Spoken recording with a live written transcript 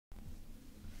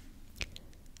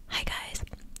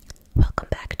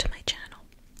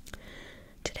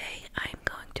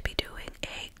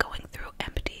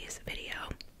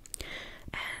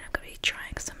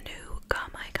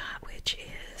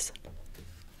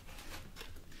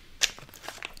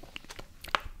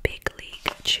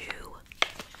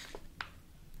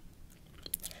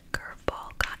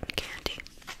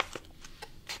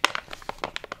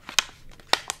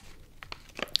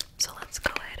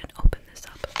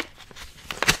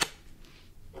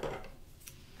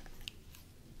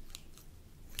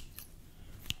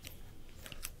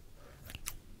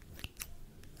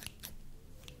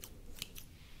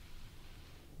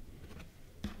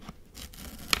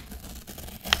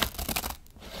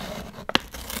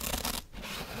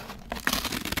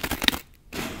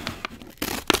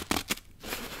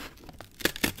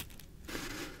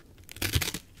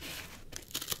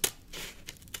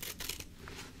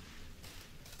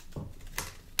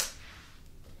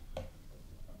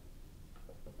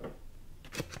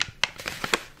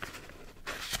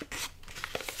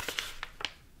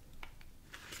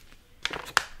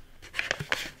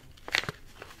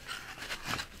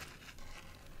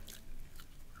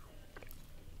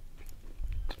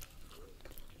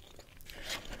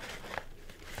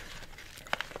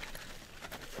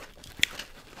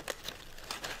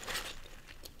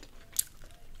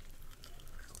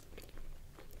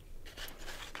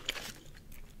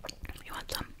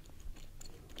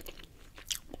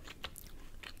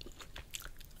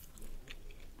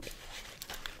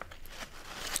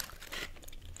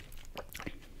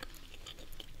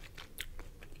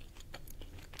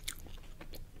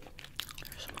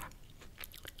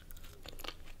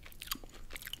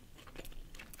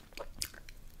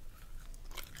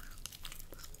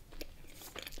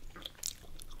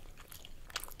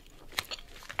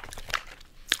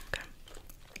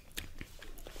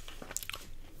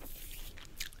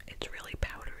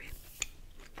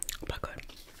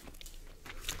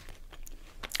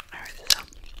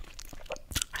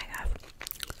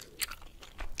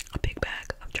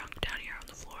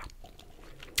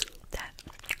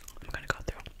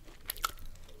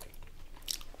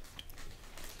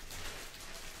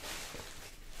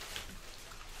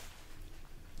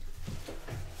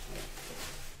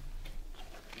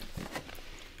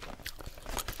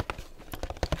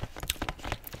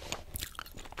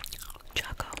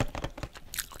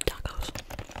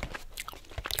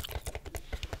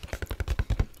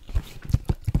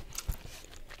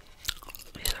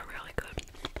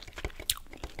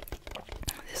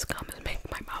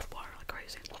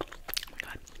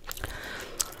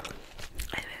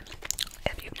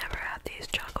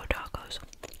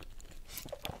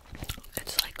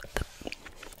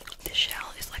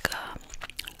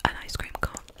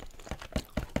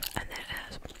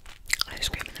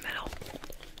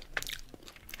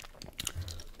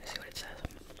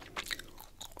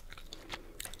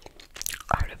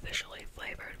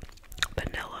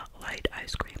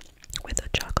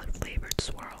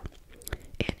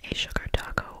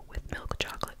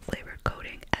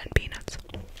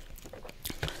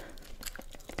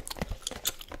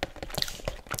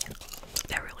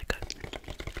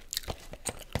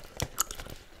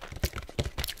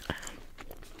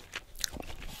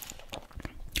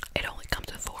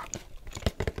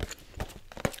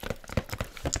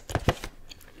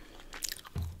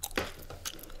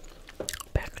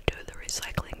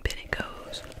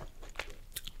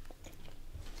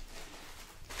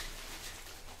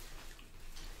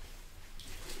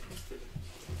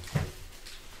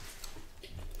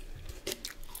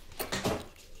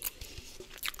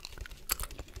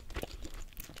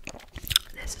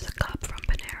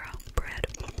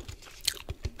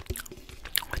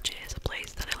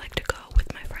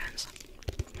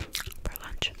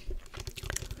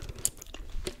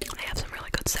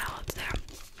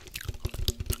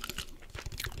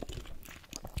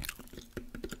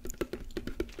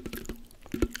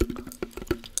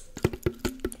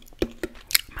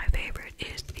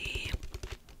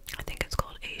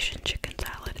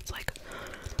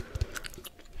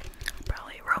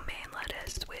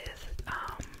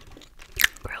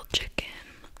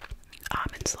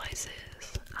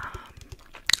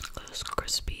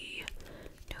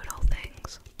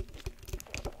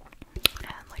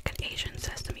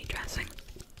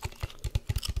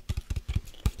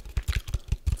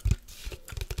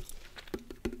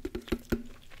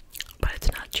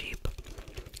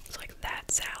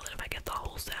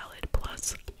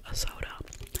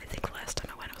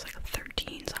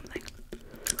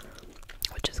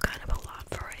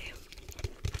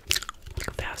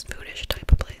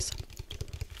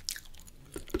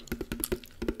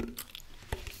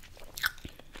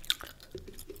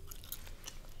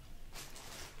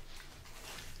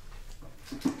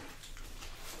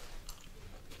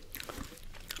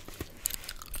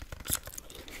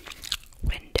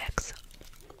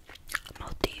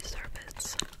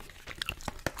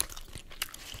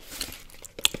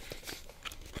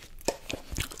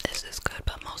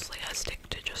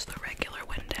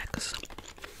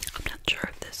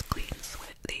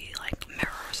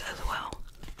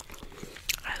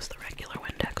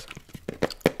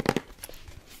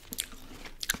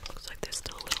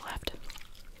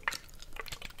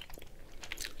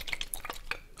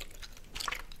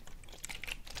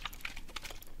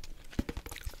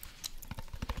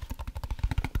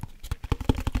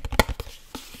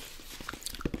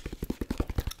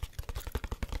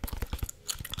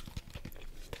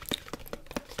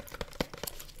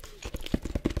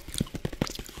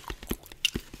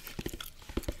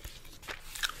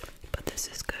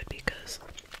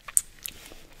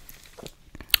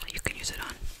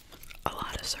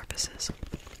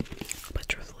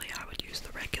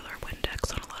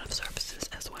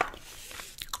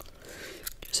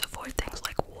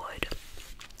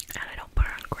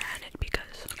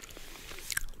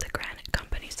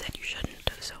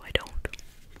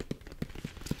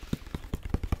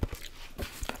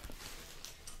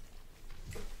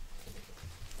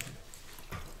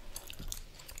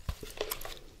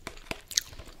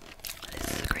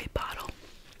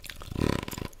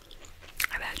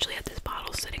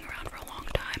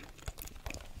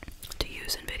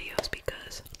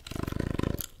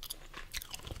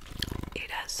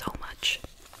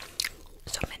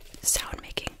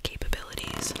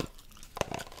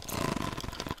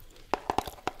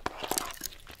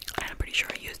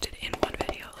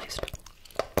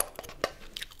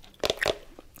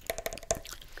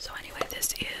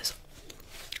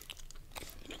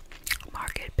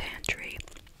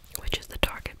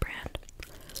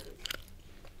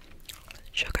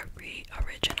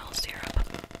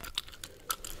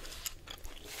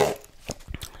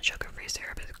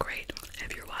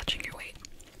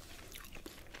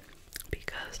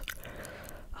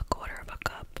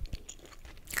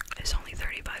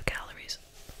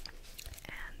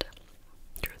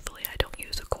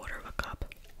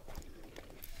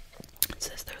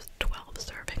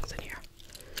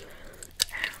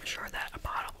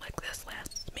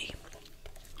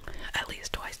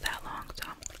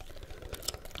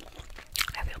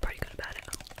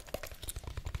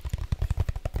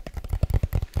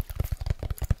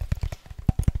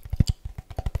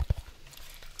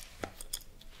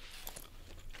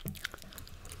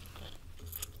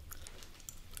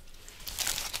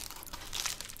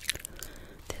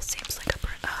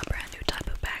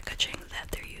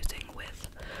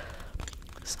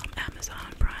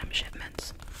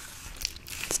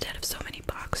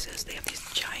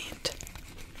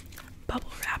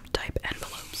bubble wrap type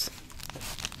envelopes.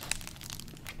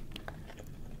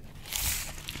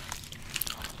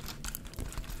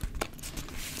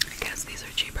 I guess these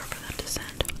are cheaper for them to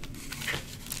send.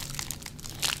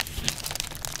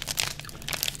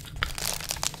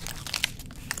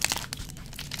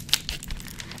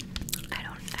 I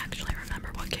don't actually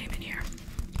remember what came in here,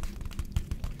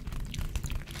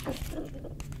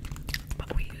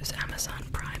 but we use Amazon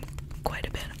Prime quite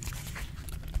a bit.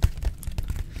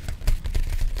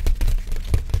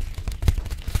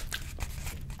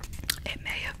 It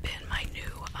may have been my new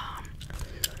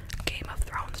Game of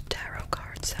Thrones tarot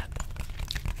card set.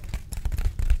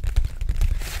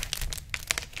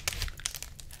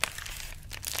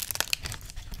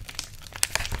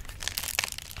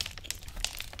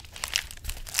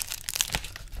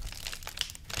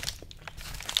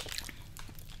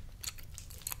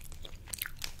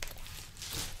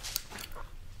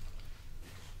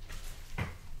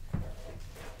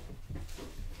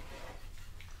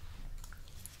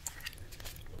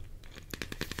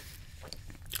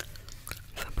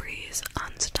 Febreze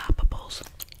Unstoppables.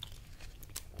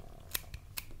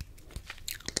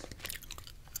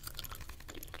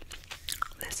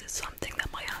 This is something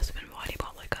that my husband bought. He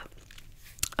bought like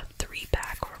a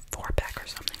 3-pack or a 4-pack or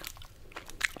something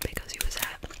because he was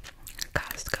at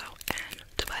Costco and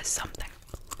to buy something,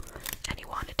 and he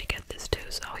wanted to get this too,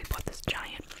 so he bought this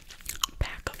giant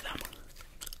pack of them.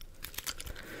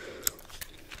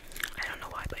 I don't know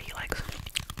why, but he likes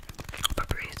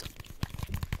Febreze.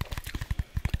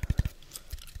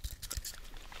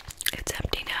 It's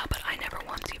empty now, but I never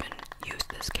once even used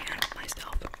this can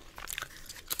myself.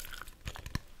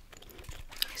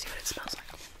 Let me see what it smells like.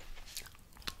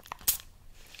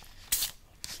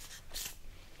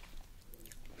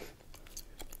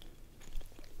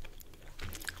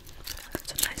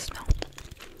 It's a nice smell.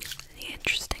 The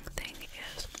interesting thing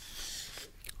is,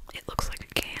 it looks like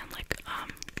a can, like a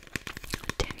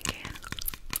tin can,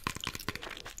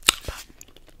 but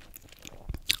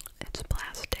it's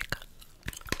plastic.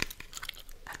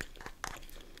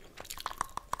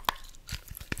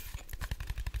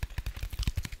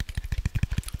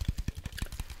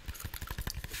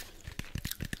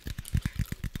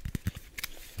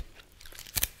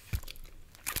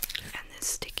 And this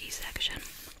sticky section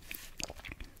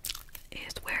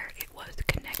is where it was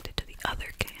connected to the other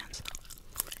cans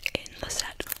in the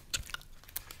set.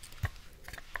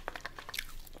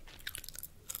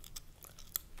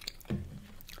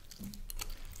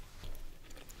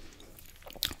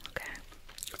 Okay.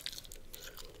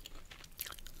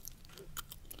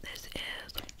 This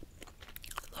is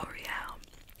L'Oreal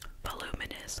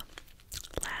Voluminous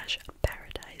Lash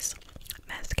Paradise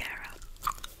Mascara.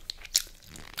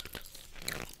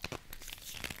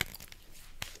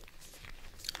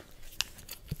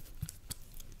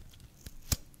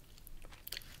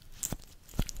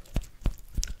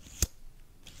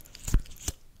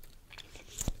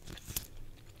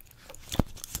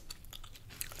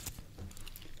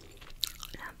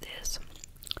 Now this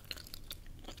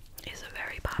is a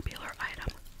very popular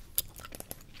item.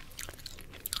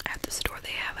 At the store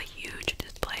they have a huge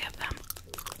display of them,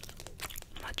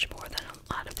 much more than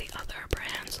a lot of the other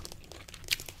brands.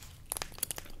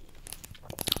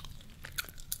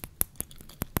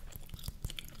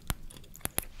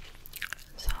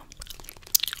 So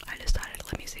I decided,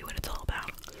 let me see what it's all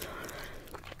about.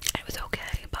 It was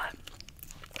okay, but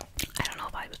I don't know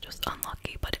if I was just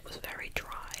unlucky, but it was very dry.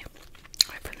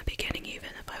 Right from the beginning, even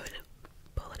if I would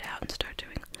pull it out and start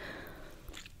doing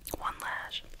one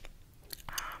lash,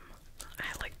 I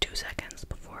had like 2 seconds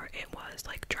before it was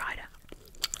like dried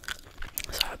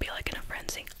out. So I would be like in a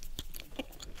frenzy,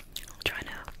 trying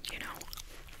to,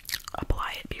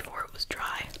 apply it before it was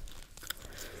dry.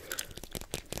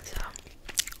 So,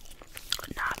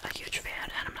 not a huge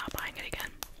fan, and I'm not buying it again.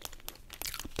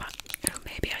 But,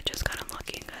 maybe I just got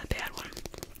unlucky and got a bad one.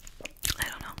 I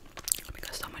don't know,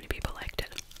 because so many people liked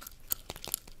it.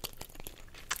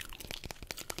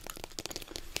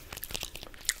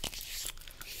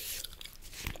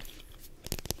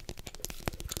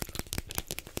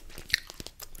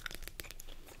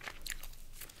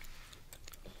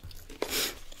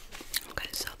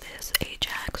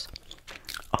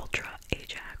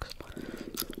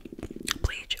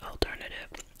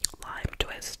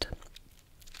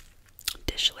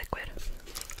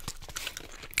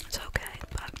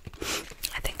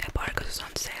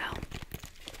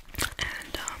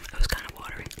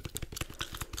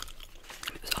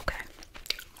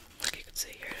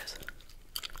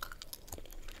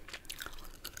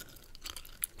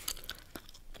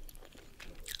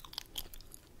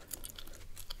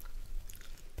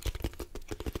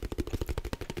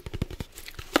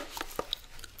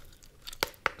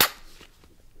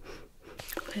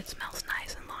 It smells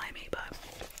nice and limey, but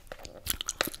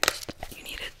you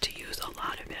needed to use a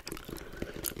lot of it.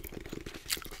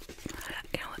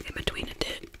 You know, in between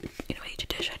each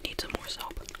dish, I'd need some more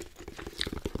soap.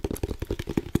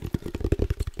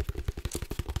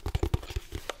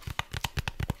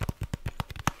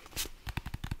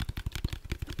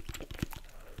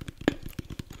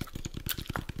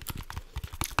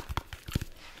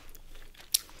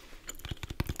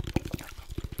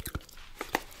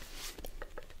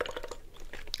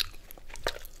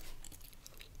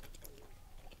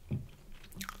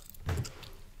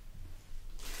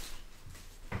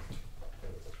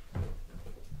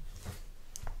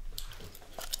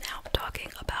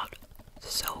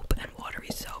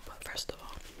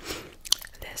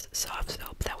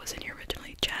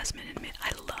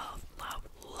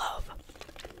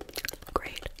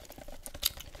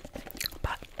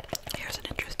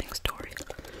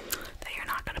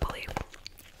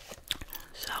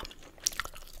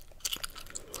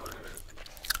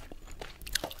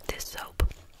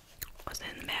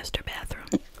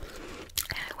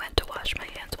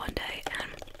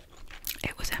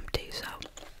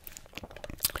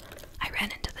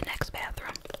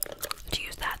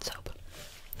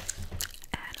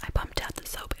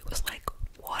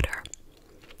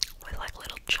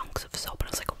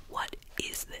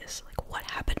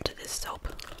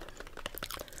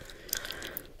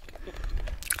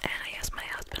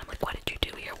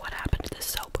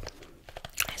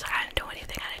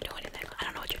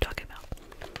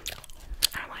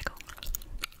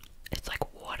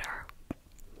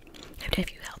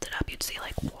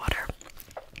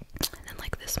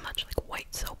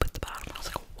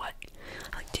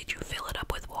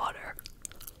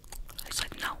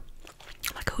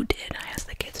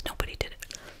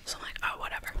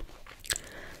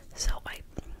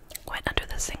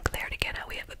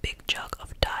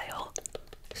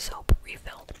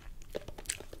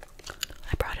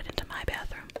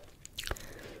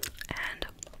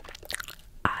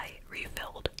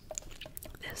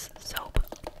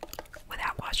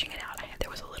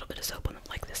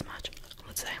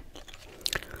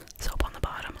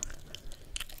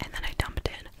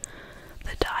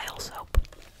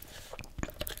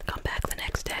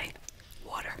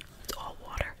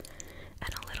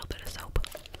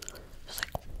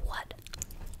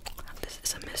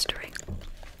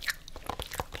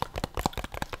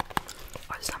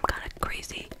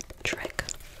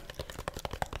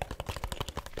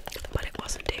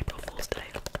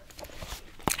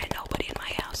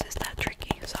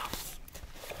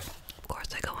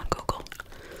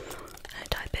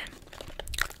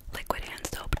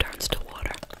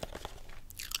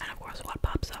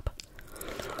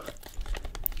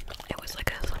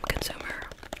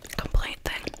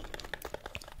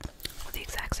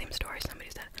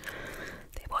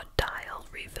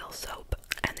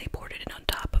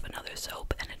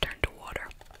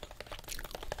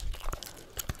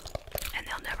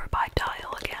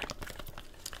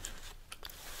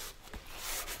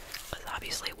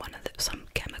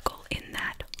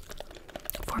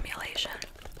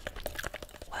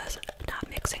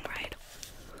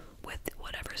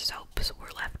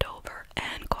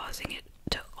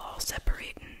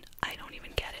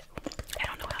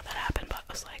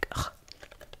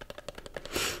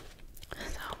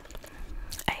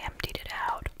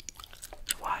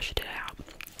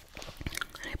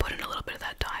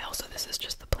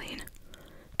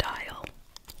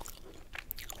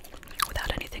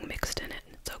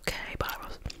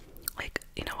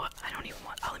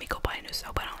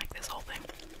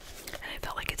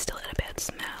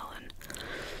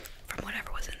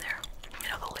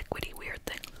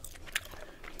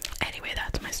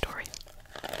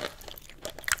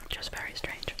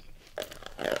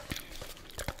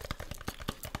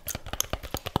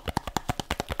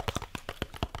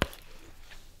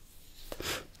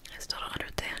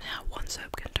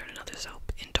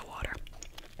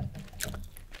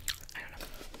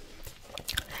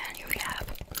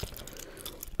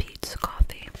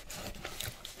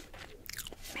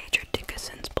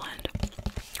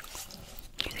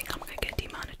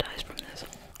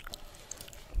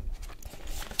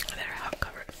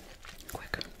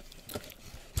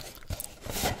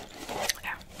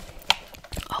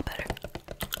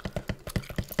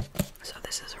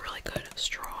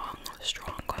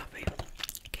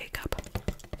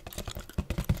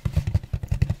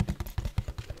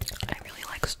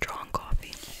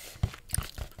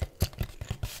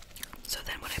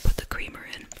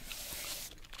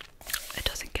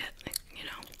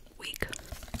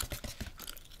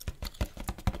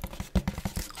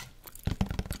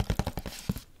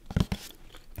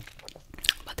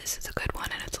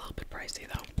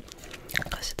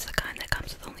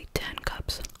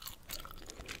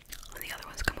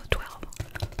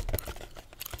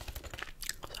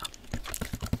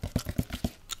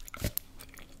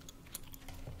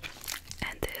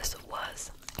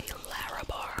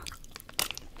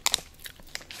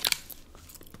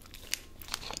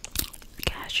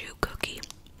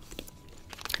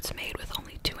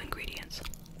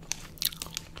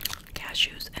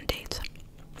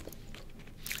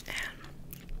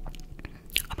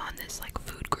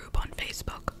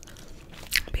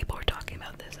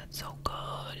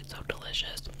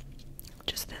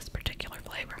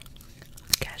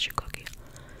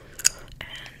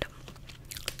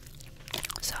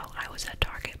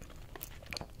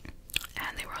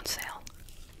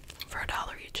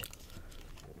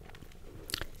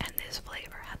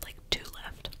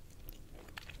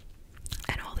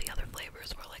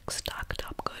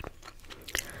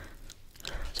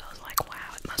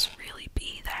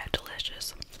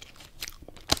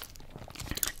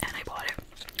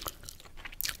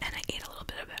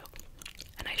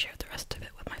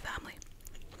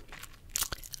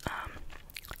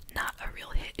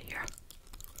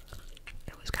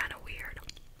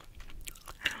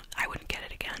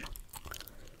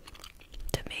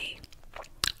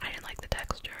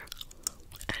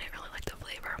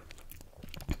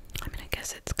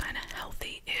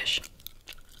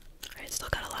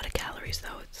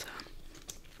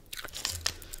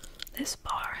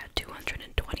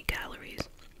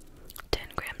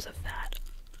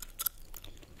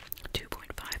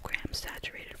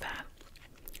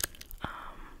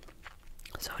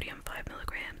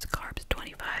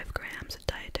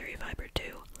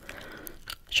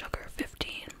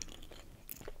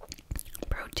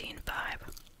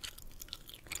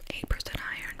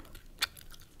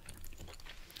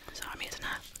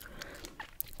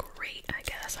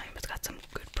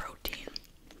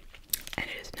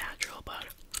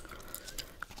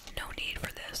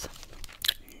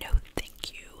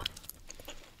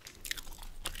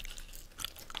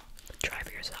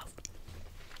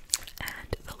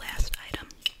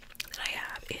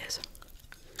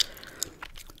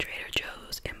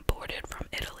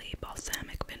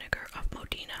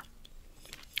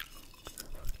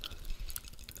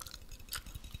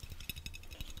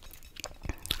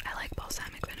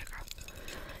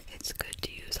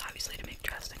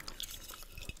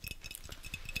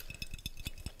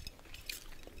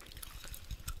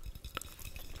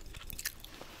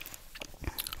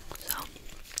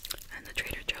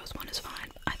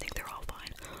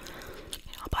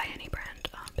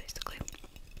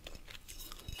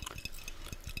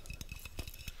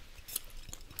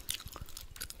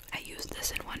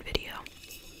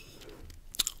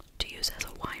 use as a